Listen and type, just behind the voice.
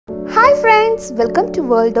friends, welcome to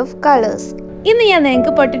World of Colors. ഇന്ന് ഞാൻ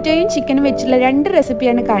നിങ്ങൾക്ക് പൊട്ടറ്റോയും ചിക്കനും വെച്ചുള്ള രണ്ട്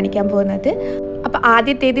റെസിപ്പിയാണ് കാണിക്കാൻ പോകുന്നത്. അപ്പോൾ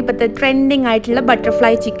ആദ്യത്തേത് ഇപ്പോഴത്തെ ട്രെൻഡിങ് ആയിട്ടുള്ള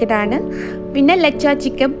ബട്ടർഫ്ലൈ ചിക്കൻ ആണ്. പിന്നെ ലച്ച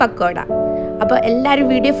ചിക്കൻ പക്കോട. അപ്പോൾ എല്ലാവരും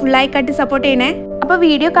വീഡിയോ ഫുള്ളായി കണ്ട് സപ്പോർട്ട് ചെയ്യണേ. അപ്പോൾ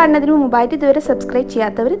വീഡിയോ കാണുന്നതിന് മുമ്പായിട്ട് ഇതുവരെ സബ്സ്ക്രൈബ്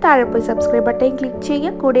ചെയ്യാത്തവർ താഴെ പോയി സബ്സ്ക്രൈബ് ബട്ടൺ ക്ലിക്ക്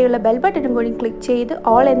ചെയ്യുക. കൂടെയുള്ള ബെൽ ബട്ടണും കൂടി ക്ലിക്ക് ചെയ്ത്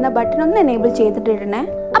ഓൾ എന്ന ബട്ടൺ ഒന്ന് എനേബിൾ ചെയ്തിട്ടിടണേ.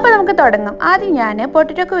 അപ്പോൾ നമുക്ക് തുടങ്ങാം. ആദ്യം ഞാൻ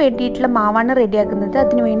പൊട്ടറ്റോക്ക് വേണ്ടിയിട്ടുള്ള മാവാണ് റെഡിയാക്കുന്നത്.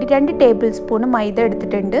 അതിന് വേണ്ടി 2 ടേബിൾ സ്പൂൺ മൈദ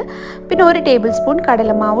എടുത്തിട്ടുണ്ട്. പിന്നെ 1 ടേബിൾ സ്പൂൺ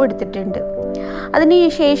കടലമാവ് എടുത്തിട്ടുണ്ട്. അതിന്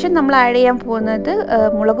ശേഷം നമ്മൾ ആഡ് ചെയ്യാൻ പോകുന്നത്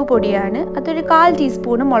മുളക് പൊടിയാണ്. അതൊരു 1/4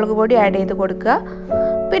 ടീസ്പൂൺ മുളക് പൊടി ആഡ് ചെയ്ത് കൊടുക്കുക.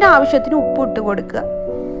 പിന്നെ ആവശ്യത്തിന് ഉപ്പ് ഇട്ട് കൊടുക്കുക.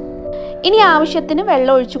 ഇനി ആവശ്യത്തിന്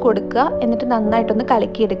വെള്ളം ഒഴിച്ച് കൊടുക്കുക. എന്നിട്ട് നന്നായിട്ടൊന്ന്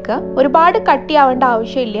കലക്കിയെടുക്കുക. ഒരുപാട് കട്ടിയാവേണ്ട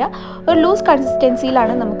ആവശ്യമില്ല. ഒരു ലൂസ്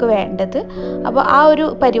കൺസിസ്റ്റൻസിയിലാണ് നമുക്ക് വേണ്ടത്. അപ്പോൾ ആ ഒരു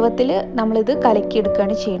പരുവത്തിൽ നമ്മളിത്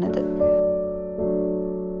കലക്കിയെടുക്കുകയാണ് ചെയ്യുന്നത്.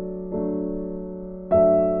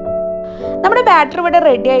 നമ്മുടെ ബാറ്റർ ഇവിടെ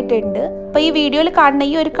റെഡി ആയിട്ടുണ്ട്. അപ്പോൾ ഈ വീഡിയോയിൽ കാണുന്ന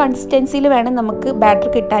ഈ ഒരു കൺസിസ്റ്റൻസിയിൽ വേണം നമുക്ക് ബാറ്റർ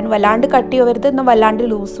കിട്ടാൻ. വല്ലാണ്ട് കട്ടി ആവരുത്, എന്നാൽ വല്ലാണ്ട്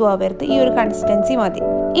ലൂസും ആവരുത്. ഈ ഒരു കൺസിസ്റ്റൻസി മതി.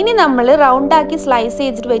 ഇനി നമ്മൾ റൗണ്ടാക്കി സ്ലൈസ്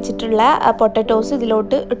ചെയ്തിട്ട് വെച്ചിട്ടുള്ള പൊട്ടറ്റോസ്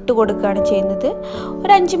ഇതിലോട്ട് ഇട്ട് കൊടുക്കുകയാണ് ചെയ്യുന്നത്.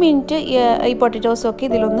 ഒരു 5 മിനിറ്റ് ഈ പൊട്ടറ്റോസൊക്കെ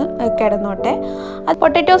ഇതിലൊന്ന് കിടന്നോട്ടെ. അത്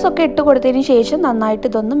പൊട്ടറ്റോസൊക്കെ ഇട്ട് കൊടുത്തതിന് ശേഷം നന്നായിട്ട്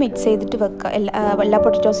ഇതൊന്ന് മിക്സ് ചെയ്തിട്ട് വെക്കുക. എല്ലാ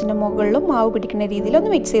പൊട്ടറ്റോസിൻ്റെ മുകളിലും മാവ് പിടിക്കുന്ന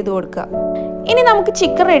രീതിയിലൊന്ന് മിക്സ് ചെയ്ത് കൊടുക്കുക. ഇനി നമുക്ക്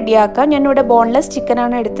ചിക്കൻ റെഡിയാക്കാം. ഞാനിവിടെ ബോൺലെസ്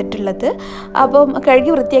ചിക്കനാണ് എടുത്തിട്ടുള്ളത്. അപ്പം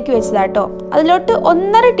കഴുകി വൃത്തിയാക്കി വെച്ചതാട്ടോ. അതിലോട്ട്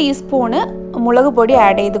 1.5 ടീസ്പൂണ് മുളക് പൊടി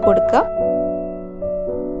ആഡ് ചെയ്ത് കൊടുക്കുക.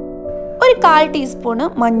 ഒരു 1/4 ടീസ്പൂണ്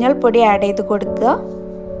മഞ്ഞൾപ്പൊടി ആഡ് ചെയ്ത് കൊടുക്കുക.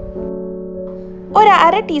 ഒരു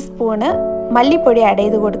 1/2 ടീസ്പൂണ് മല്ലിപ്പൊടി ആഡ്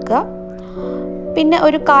ചെയ്ത് കൊടുക്കുക. പിന്നെ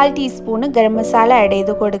ഒരു 1/4 ടീസ്പൂണ് ഗരം മസാല ആഡ്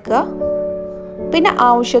ചെയ്ത് കൊടുക്കുക. പിന്നെ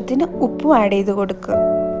ആവശ്യത്തിന് ഉപ്പും ആഡ് ചെയ്ത് കൊടുക്കുക.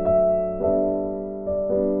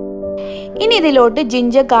 ഇനി ഇതിലോട്ട്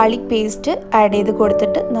ജിഞ്ചർ ഗാർലിക് പേസ്റ്റ് ആഡ് ചെയ്ത്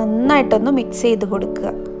കൊടുത്തിട്ട് നന്നായിട്ടൊന്ന് മിക്സ് ചെയ്ത് കൊടുക്കുക.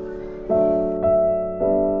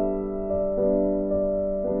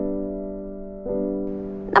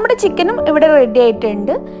 നമ്മുടെ ചിക്കനും ഇവിടെ റെഡി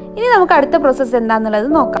ആയിട്ടുണ്ട്. ഇനി നമുക്ക് അടുത്ത പ്രോസസ്സ് എന്താണെന്നുള്ളത്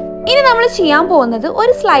നോക്കാം. ഇനി നമ്മൾ ചെയ്യാൻ പോകുന്നത്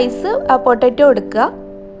ഒരു സ്ലൈസ് പൊട്ടറ്റോ എടുക്കുക.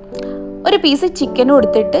 ഒരു പീസ് ചിക്കനും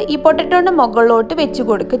എടുത്തിട്ട് ഈ പൊട്ടറ്റോൻ്റെ മുകളിലോട്ട് വെച്ച്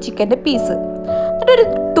കൊടുക്കുക ചിക്കൻ്റെ പീസ്. എന്നിട്ട് ഒരു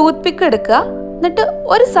ടൂത്ത് പിക്ക് എടുക്കുക. എന്നിട്ട്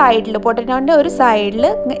ഒരു സൈഡിൽ പൊട്ടറ്റോൻ്റെ ഒരു സൈഡിൽ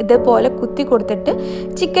ഇതുപോലെ കുത്തി കൊടുത്തിട്ട്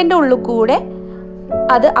ചിക്കൻ്റെ ഉള്ളിൽ കൂടെ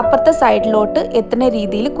അത് അപ്പുറത്തെ സൈഡിലോട്ട് എത്തുന്ന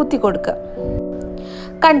രീതിയിൽ കുത്തി കൊടുക്കുക.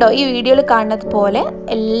 കണ്ടോ, ഈ വീഡിയോയിൽ കാണുന്നത് പോലെ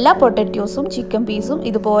എല്ലാ പൊട്ടറ്റോസും ചിക്കൻ പീസും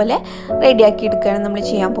ഇതുപോലെ റെഡിയാക്കി എടുക്കുകയാണ് നമ്മൾ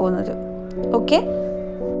ചെയ്യാൻ പോകുന്നത്. ഓക്കെ,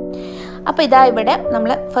 അപ്പോൾ ഇതാ ഇവിടെ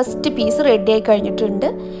നമ്മൾ ഫസ്റ്റ് പീസ് റെഡിയായി കഴിഞ്ഞിട്ടുണ്ട്.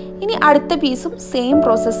 ഇനി അടുത്ത പീസും സെയിം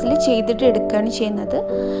പ്രോസസ്സിൽ ചെയ്തിട്ട് എടുക്കുകയാണ് ചെയ്യുന്നത്.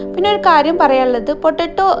 പിന്നെ ഒരു കാര്യം പറയാനുള്ളത്,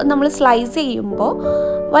 പൊട്ടറ്റോ നമ്മൾ സ്ലൈസ് ചെയ്യുമ്പോൾ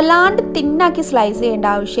വല്ലാണ്ട് തിന്നാക്കി സ്ലൈസ് ചെയ്യേണ്ട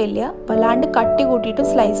ആവശ്യമില്ല. വല്ലാണ്ട് കട്ടി കൂട്ടിയിട്ട്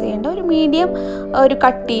സ്ലൈസ് ചെയ്യേണ്ട, ഒരു മീഡിയം ഒരു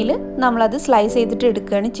കട്ടിയിൽ നമ്മളത് സ്ലൈസ് ചെയ്തിട്ട്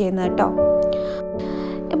എടുക്കുകയാണ് ചെയ്യുന്നത് കേട്ടോ.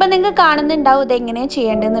 ഇപ്പം നിങ്ങൾക്ക് കാണുന്നുണ്ടാവും ഇതെങ്ങനെയാണ്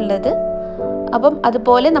ചെയ്യേണ്ടതെന്നുള്ളത്. അപ്പം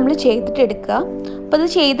അതുപോലെ നമ്മൾ ചെയ്തിട്ട് എടുക്കുക. അപ്പോൾ ഇത്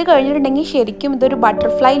ചെയ്ത് കഴിഞ്ഞിട്ടുണ്ടെങ്കിൽ ശരിക്കും ഇതൊരു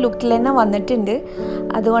ബട്ടർഫ്ലൈ ലുക്കിൽ തന്നെ വന്നിട്ടുണ്ട്.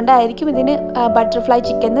 അതുകൊണ്ടായിരിക്കും ഇതിന് ബട്ടർഫ്ലൈ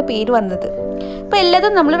ചിക്കൻ എന്ന് പേര് വന്നത്. അപ്പോൾ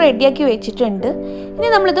എല്ലാതും നമ്മൾ റെഡിയാക്കി വെച്ചിട്ടുണ്ട്. ഇനി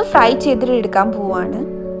നമ്മളിത് ഫ്രൈ ചെയ്തിട്ട് എടുക്കാൻ പോവുകയാണ്.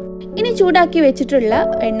 ഇനി ചൂടാക്കി വെച്ചിട്ടുള്ള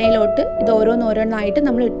എണ്ണയിലോട്ട് ഇത് ഓരോന്നായിട്ട്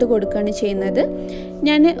നമ്മൾ ഇട്ട് കൊടുക്കുകയാണ് ചെയ്യുന്നത്.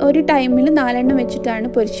 ഞാൻ ഒരു ടൈമിൽ 4 എണ്ണം വെച്ചിട്ടാണ്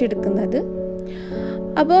പൊരിച്ചെടുക്കുന്നത്.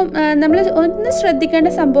 അപ്പം നമ്മൾ ഒന്ന് ശ്രദ്ധിക്കേണ്ട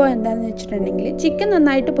സംഭവം എന്താണെന്ന് വെച്ചിട്ടുണ്ടെങ്കിൽ ചിക്കൻ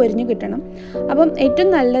നന്നായിട്ട് പൊരിഞ്ഞ് കിട്ടണം. അപ്പം ഏറ്റവും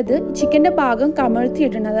നല്ലത് ചിക്കൻ്റെ ഭാഗം കമഴ്ത്തി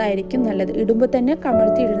ഇടുന്നതായിരിക്കും നല്ലത്. ഇടുമ്പോൾ തന്നെ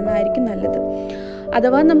കമഴ്ത്തി ഇടുന്നതായിരിക്കും നല്ലത്.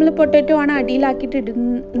 അഥവാ നമ്മൾ പൊട്ടറ്റോ ആണ് അടിയിലാക്കിയിട്ട്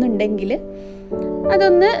ഇടുന്നുണ്ടെങ്കിൽ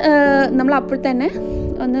അതൊന്ന് നമ്മൾ അപ്പോൾ തന്നെ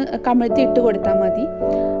ഒന്ന് കമഴ്ത്തി ഇട്ട് കൊടുത്താൽ മതി.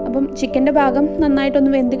 അപ്പം ചിക്കൻ്റെ ഭാഗം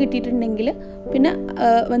നന്നായിട്ടൊന്ന് വെന്ത് കിട്ടിയിട്ടുണ്ടെങ്കിൽ പിന്നെ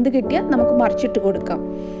വെന്ത് കിട്ടിയാൽ നമുക്ക് മറിച്ചിട്ട് കൊടുക്കാം.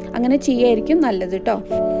 അങ്ങനെ ചെയ്യായിരിക്കും നല്ലത് കേട്ടോ.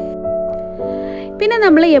 പിന്നെ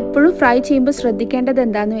നമ്മൾ എപ്പോഴും ഫ്രൈ ചെയ്യുമ്പോൾ ശ്രദ്ധിക്കേണ്ടത്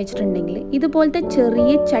എന്താണെന്ന് വെച്ചിട്ടുണ്ടെങ്കിൽ ഇതുപോലത്തെ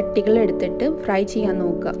ചെറിയ ചട്ടികൾ എടുത്തിട്ട് ഫ്രൈ ചെയ്യാൻ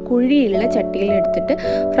നോക്കുക. കുഴിയുള്ള ചട്ടികൾ എടുത്തിട്ട്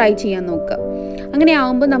ഫ്രൈ ചെയ്യാൻ നോക്കുക. അങ്ങനെ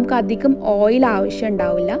ആകുമ്പോൾ നമുക്ക് അധികം ഓയിൽ ആവശ്യം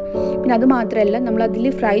ഉണ്ടാവില്ല. പിന്നെ അത് മാത്രമല്ല, നമ്മൾ അതിൽ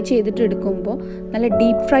ഫ്രൈ ചെയ്തിട്ട് എടുക്കുമ്പോൾ നല്ല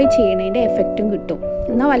ഡീപ്പ് ഫ്രൈ ചെയ്യണതിൻ്റെ എഫക്റ്റും കിട്ടും.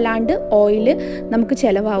 എന്നാൽ വല്ലാണ്ട് ഓയിൽ നമുക്ക്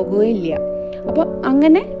ചിലവാകുകയില്ല. അപ്പോൾ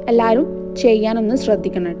അങ്ങനെ എല്ലാവരും ചെയ്യാനൊന്ന്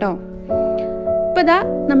ശ്രദ്ധിക്കണം കേട്ടോ. ഇപ്പോൾ ഇതാ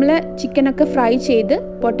നമ്മൾ ചിക്കനൊക്കെ ഫ്രൈ ചെയ്ത്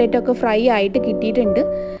പൊട്ടറ്റോ ഒക്കെ ഫ്രൈ ആയിട്ട് കിട്ടിയിട്ടുണ്ട്.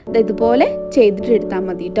 ഇതുപോലെ ചെയ്തിട്ട് എടുത്താൽ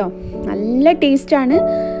മതി കേട്ടോ. നല്ല ടേസ്റ്റാണ്.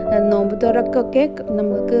 നോമ്പ് തുറക്കൊക്കെ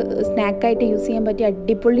നമുക്ക് സ്നാക്കായിട്ട് യൂസ് ചെയ്യാൻ പറ്റിയ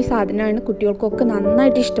അടിപൊളി സാധനമാണ്. കുട്ടികൾക്കൊക്കെ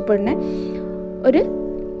നന്നായിട്ട് ഇഷ്ടപ്പെടുന്ന ഒരു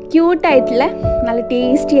ക്യൂട്ടായിട്ടുള്ള നല്ല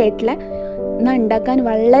ടേസ്റ്റി ആയിട്ടുള്ള എന്നാൽ ഉണ്ടാക്കാൻ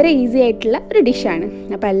വളരെ ഈസി ആയിട്ടുള്ള ഒരു ഡിഷാണ്.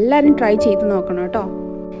 അപ്പോൾ എല്ലാവരും ട്രൈ ചെയ്ത് നോക്കണം കേട്ടോ.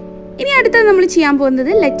 ഇനി അടുത്തത് നമ്മൾ ചെയ്യാൻ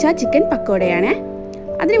പോകുന്നത് ലച്ച ചിക്കൻ പക്കോടയാണ്.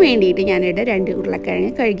 അതിന് വേണ്ടിയിട്ട് ഞാനിവിടെ 2 ഉരുളക്കിഴങ്ങ്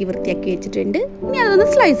കഴുകി വൃത്തിയാക്കി വെച്ചിട്ടുണ്ട്. ഇനി അതൊന്ന്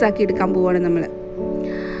സ്ലൈസ് ആക്കി എടുക്കാൻ പോവുകയാണ് നമ്മൾ.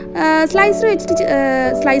 സ്ലൈസർ വെച്ചിട്ട്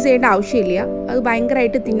സ്ലൈസ് ചെയ്യേണ്ട ആവശ്യമില്ല, അത്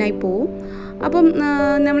ഭയങ്കരമായിട്ട് തിന്നായി പോവും. അപ്പം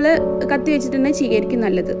നമ്മൾ കത്തി വെച്ചിട്ട് തന്നെ ചെയ്യായിരിക്കും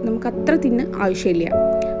നല്ലത്. നമുക്ക് അത്ര തിന്ന് ആവശ്യമില്ല,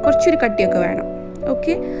 കുറച്ചൊരു കട്ടിയൊക്കെ വേണം.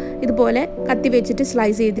 ഓക്കെ, ഇതുപോലെ കത്തി വെച്ചിട്ട്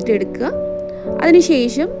സ്ലൈസ് ചെയ്തിട്ട് എടുക്കുക.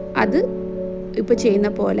 അതിനുശേഷം അത് ഇപ്പോൾ ചെയ്യുന്ന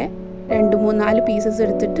പോലെ 2-3-4 പീസസ്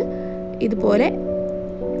എടുത്തിട്ട് ഇതുപോലെ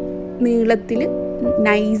നീളത്തിൽ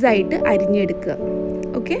നൈസായിട്ട് അരിഞ്ഞെടുക്കുക.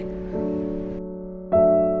 ഓക്കെ,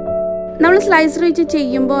 നമ്മൾ സ്ലൈസർ വെച്ച്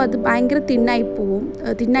ചെയ്യുമ്പോൾ അത് ഭയങ്കര തിന്നായി പോവും.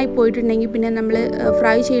 തിന്നായി പോയിട്ടുണ്ടെങ്കിൽ പിന്നെ നമ്മൾ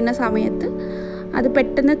ഫ്രൈ ചെയ്യുന്ന സമയത്ത് അത്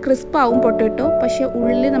പെട്ടെന്ന് ക്രിസ്പാവും പൊട്ടറ്റോ. പക്ഷേ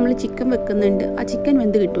ഉള്ളിൽ നമ്മൾ ചിക്കൻ വെക്കുന്നുണ്ട്, ആ ചിക്കൻ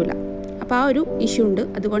വെന്ത് കിട്ടില്ല. അപ്പോൾ ആ ഒരു ഇഷ്യൂ ഉണ്ട്.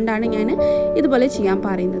 അതുകൊണ്ടാണ് ഞാൻ ഇതുപോലെ ചെയ്യാൻ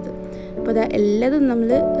പറയുന്നത്. അപ്പോൾ അത് എല്ലാതും നമ്മൾ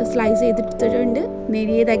സ്ലൈസ് ചെയ്തെടുത്തിട്ടുണ്ട്,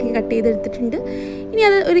 നേരിയതാക്കി കട്ട് ചെയ്തെടുത്തിട്ടുണ്ട്. ഇനി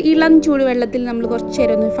അത് ഒരു ഇളം ചൂട് വെള്ളത്തിൽ നമ്മൾ കുറച്ച്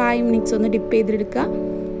നേരം ഒന്ന് 5 മിനിറ്റ്സ് ഒന്ന് ഡിപ്പ് ചെയ്തെടുക്കുക.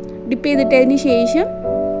 ഡിപ്പ് ചെയ്തിട്ടതിന് ശേഷം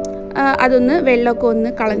അതൊന്ന് വെള്ളമൊക്കെ ഒന്ന്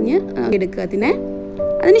കളഞ്ഞ് എടുക്കുക.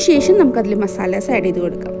 അതിനുശേഷം നമുക്കതിൽ മസാലാസ് ആഡ് ചെയ്ത്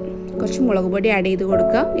കൊടുക്കാം. കുറച്ച് മുളക് പൊടി ആഡ് ചെയ്ത്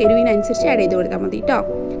കൊടുക്കുക, എരിവിനനുസരിച്ച് ആഡ് ചെയ്ത് കൊടുത്താൽ മതി കേട്ടോ.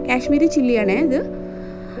 കാശ്മീരി ചില്ലിയാണേ ഇത്.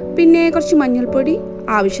 പിന്നെ കുറച്ച് മഞ്ഞൾപ്പൊടി,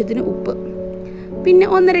 ആവശ്യത്തിന് ഉപ്പ്, പിന്നെ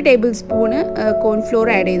 1.5 ടേബിൾ സ്പൂണ് കോൺഫ്ലോർ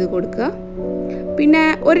ആഡ് ചെയ്ത് കൊടുക്കുക. പിന്നെ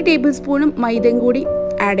 1 ടേബിൾ സ്പൂണും മൈദയും കൂടി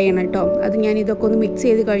ആഡ് ചെയ്യണം കേട്ടോ. അത് ഞാൻ ഇതൊക്കെ ഒന്ന് മിക്സ്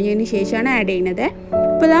ചെയ്ത് കഴിഞ്ഞതിന് ശേഷമാണ് ആഡ് ചെയ്യുന്നത്.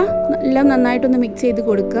 അപ്പോൾ ഇതാ എല്ലാം നന്നായിട്ടൊന്ന് മിക്സ് ചെയ്ത്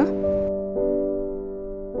കൊടുക്കുക.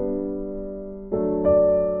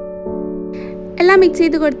 എല്ലാം മിക്സ്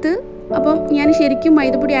ചെയ്ത് കൊടുത്ത്, അപ്പം ഞാൻ ശരിക്കും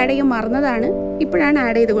മൈദപ്പൊടി ആഡ് ചെയ്യാൻ മറന്നതാണ്, ഇപ്പോഴാണ്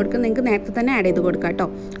ആഡ് ചെയ്ത് കൊടുക്കുന്നത്. നിങ്ങൾക്ക് നേരത്തെ തന്നെ ആഡ് ചെയ്ത് കൊടുക്കാം കേട്ടോ.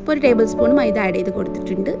 അപ്പോൾ 1 ടേബിൾ സ്പൂൺ മൈദ ആഡ് ചെയ്ത്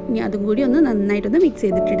കൊടുത്തിട്ടുണ്ട്. ഇനി അതും കൂടി ഒന്ന് നന്നായിട്ടൊന്ന് മിക്സ്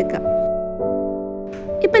ചെയ്തിട്ടെടുക്കാം.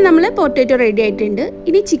 ഇപ്പം നമ്മൾ പൊട്ടാറ്റോ റെഡി ആയിട്ടുണ്ട്.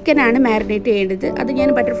 ഇനി ചിക്കനാണ് മാരിനേറ്റ് ചെയ്യേണ്ടത്. അത് ഞാൻ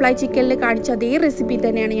ബട്ടർഫ്ലൈ ചിക്കനിൽ കാണിച്ച അതേ റെസിപ്പി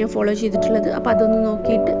തന്നെയാണ് ഞാൻ ഫോളോ ചെയ്തിട്ടുള്ളത്. അപ്പോൾ അതൊന്ന്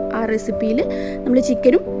നോക്കിയിട്ട് ആ റെസിപ്പിയിൽ നമ്മൾ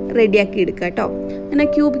ചിക്കനും റെഡിയാക്കി എടുക്കുക കേട്ടോ. അങ്ങനെ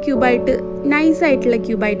ക്യൂബായിട്ട് നൈസായിട്ടുള്ള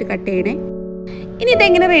ക്യൂബായിട്ട് കട്ട് ചെയ്യണേ. ഇനി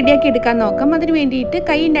ഇതെങ്ങനെ റെഡിയാക്കി എടുക്കാൻ നോക്കാം. അതിന് വേണ്ടിയിട്ട്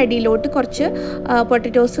കൈയിൻ്റെ അടിയിലോട്ട് കുറച്ച്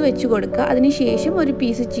പൊട്ടറ്റോസ് വെച്ച് കൊടുക്കുക. അതിനുശേഷം ഒരു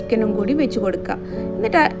പീസ് ചിക്കനും കൂടി വെച്ച് കൊടുക്കുക.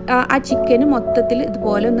 എന്നിട്ട് ആ ചിക്കന് മൊത്തത്തിൽ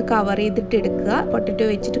ഇതുപോലെ ഒന്ന് കവർ ചെയ്തിട്ട് എടുക്കുക. പൊട്ടറ്റോ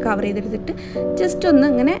വെച്ചിട്ട് കവർ ചെയ്തെടുത്തിട്ട് ജസ്റ്റ്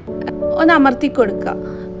ഒന്ന് അമർത്തി കൊടുക്കുക.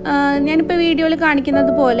 ഞാനിപ്പോൾ വീഡിയോയിൽ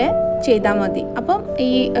കാണിക്കുന്നത് പോലെ ചെയ്താൽ മതി. അപ്പം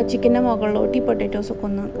ഈ ചിക്കൻ്റെ മുകളിലോട്ട് ഈ പൊട്ടറ്റോസൊക്കെ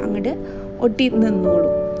ഒന്ന് അങ്ങോട്ട് ഒട്ടി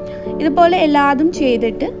നിന്നോളൂ. ഇതുപോലെ എല്ലാതും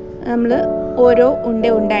ചെയ്തിട്ട് നമ്മൾ ഓരോ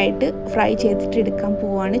ഉണ്ടായിട്ട് ഫ്രൈ ചെയ്തിട്ട് എടുക്കാൻ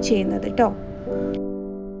പോവുകയാണ് ചെയ്യുന്നത് കേട്ടോ.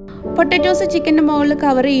 പൊട്ടറ്റോസ് ചിക്കൻ്റെ മുകളിൽ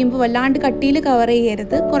കവർ ചെയ്യുമ്പോൾ വല്ലാണ്ട് കട്ടിയിൽ കവർ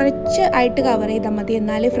ചെയ്യരുത്, കുറച്ച് ആയിട്ട് കവർ ചെയ്താൽ മതി.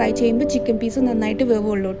 എന്നാലേ ഫ്രൈ ചെയ്യുമ്പോൾ ചിക്കൻ പീസ് നന്നായിട്ട്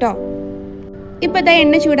വേവുള്ളൂ കേട്ടോ. ഇപ്പോൾ ഇതാ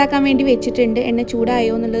എണ്ണ ചൂടാക്കാൻ വേണ്ടി വെച്ചിട്ടുണ്ട്. എണ്ണ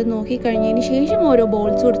ചൂടായോ എന്നുള്ളത് നോക്കിക്കഴിഞ്ഞതിന് ശേഷം ഓരോ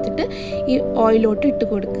ബോൾസ് കൊടുത്തിട്ട് ഈ ഓയിലോട്ട് ഇട്ട്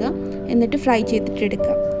കൊടുക്കുക. എന്നിട്ട് ഫ്രൈ ചെയ്തിട്ട്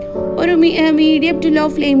എടുക്കുക. ഒരു മീഡിയം ടു ലോ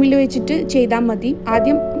ഫ്ലെയിമിൽ വെച്ചിട്ട് ചെയ്താൽ മതി.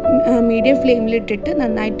 ആദ്യം മീഡിയം ഫ്ലെയിമിലിട്ടിട്ട്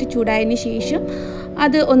നന്നായിട്ട് ചൂടായതിന് ശേഷം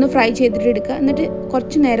അത് ഒന്ന് ഫ്രൈ ചെയ്തിട്ട് എടുക്കുക. എന്നിട്ട്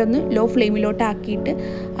കുറച്ച് നേരം ഒന്ന് ലോ ഫ്ലെയിമിലോട്ട് ആക്കിയിട്ട്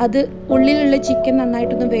അത് ഉള്ളിലുള്ള ചിക്കൻ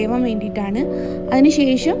നന്നായിട്ടൊന്ന് വേവാൻ വേണ്ടിയിട്ടാണ്. അതിന്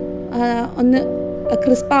ശേഷം ഒന്ന്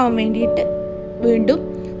ക്രിസ്പാവാൻ വേണ്ടിയിട്ട് വീണ്ടും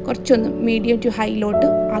കുറച്ചൊന്ന് മീഡിയം ടു ഹൈയിലോട്ട്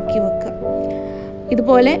ആക്കി വെക്കുക.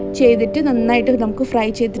 ഇതുപോലെ ചെയ്തിട്ട് നന്നായിട്ട് നമുക്ക് ഫ്രൈ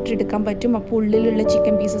ചെയ്തിട്ട് എടുക്കാൻ പറ്റും. അപ്പോൾ ഉള്ളിലുള്ള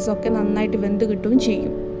ചിക്കൻ പീസസൊക്കെ നന്നായിട്ട് വെന്ത് കിട്ടുകയും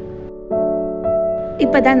ചെയ്യും.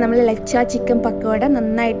 ഇപ്പോൾ ഇതാ നമ്മൾ ലച്ച ചിക്കൻ പക്കോട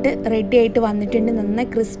നന്നായിട്ട് റെഡി ആയിട്ട് വന്നിട്ടുണ്ട്. നന്നായി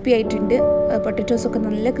ക്രിസ്പി ആയിട്ടുണ്ട്. പൊട്ടറ്റോസൊക്കെ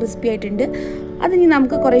നല്ല ക്രിസ്പി ആയിട്ടുണ്ട്. അതിന്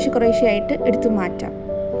നമുക്ക് കുറേശ്ശെ ആയിട്ട് എടുത്ത് മാറ്റാം.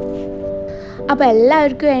 അപ്പോൾ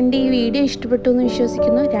എല്ലാവർക്കും എൻ്റെ ഈ വീഡിയോ ഇഷ്ടപ്പെട്ടു എന്ന്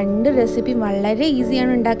വിശ്വസിക്കുന്നു. 2 റെസിപ്പി വളരെ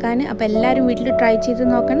ഈസിയാണ് ഉണ്ടാക്കാൻ. അപ്പോൾ എല്ലാവരും വീട്ടിൽ ട്രൈ ചെയ്ത്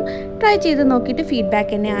നോക്കണം. ട്രൈ ചെയ്ത് നോക്കിയിട്ട്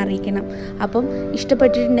ഫീഡ്ബാക്ക് എന്നെ അറിയിക്കണം. അപ്പം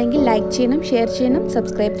ഇഷ്ടപ്പെട്ടിട്ടുണ്ടെങ്കിൽ ലൈക്ക് ചെയ്യണം, ഷെയർ ചെയ്യണം,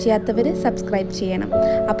 സബ്സ്ക്രൈബ് ചെയ്യാത്തവർ സബ്സ്ക്രൈബ് ചെയ്യണം.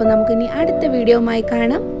 അപ്പോൾ നമുക്കിനി അടുത്ത വീഡിയോയുമായി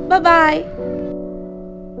കാണാം. ബൈ.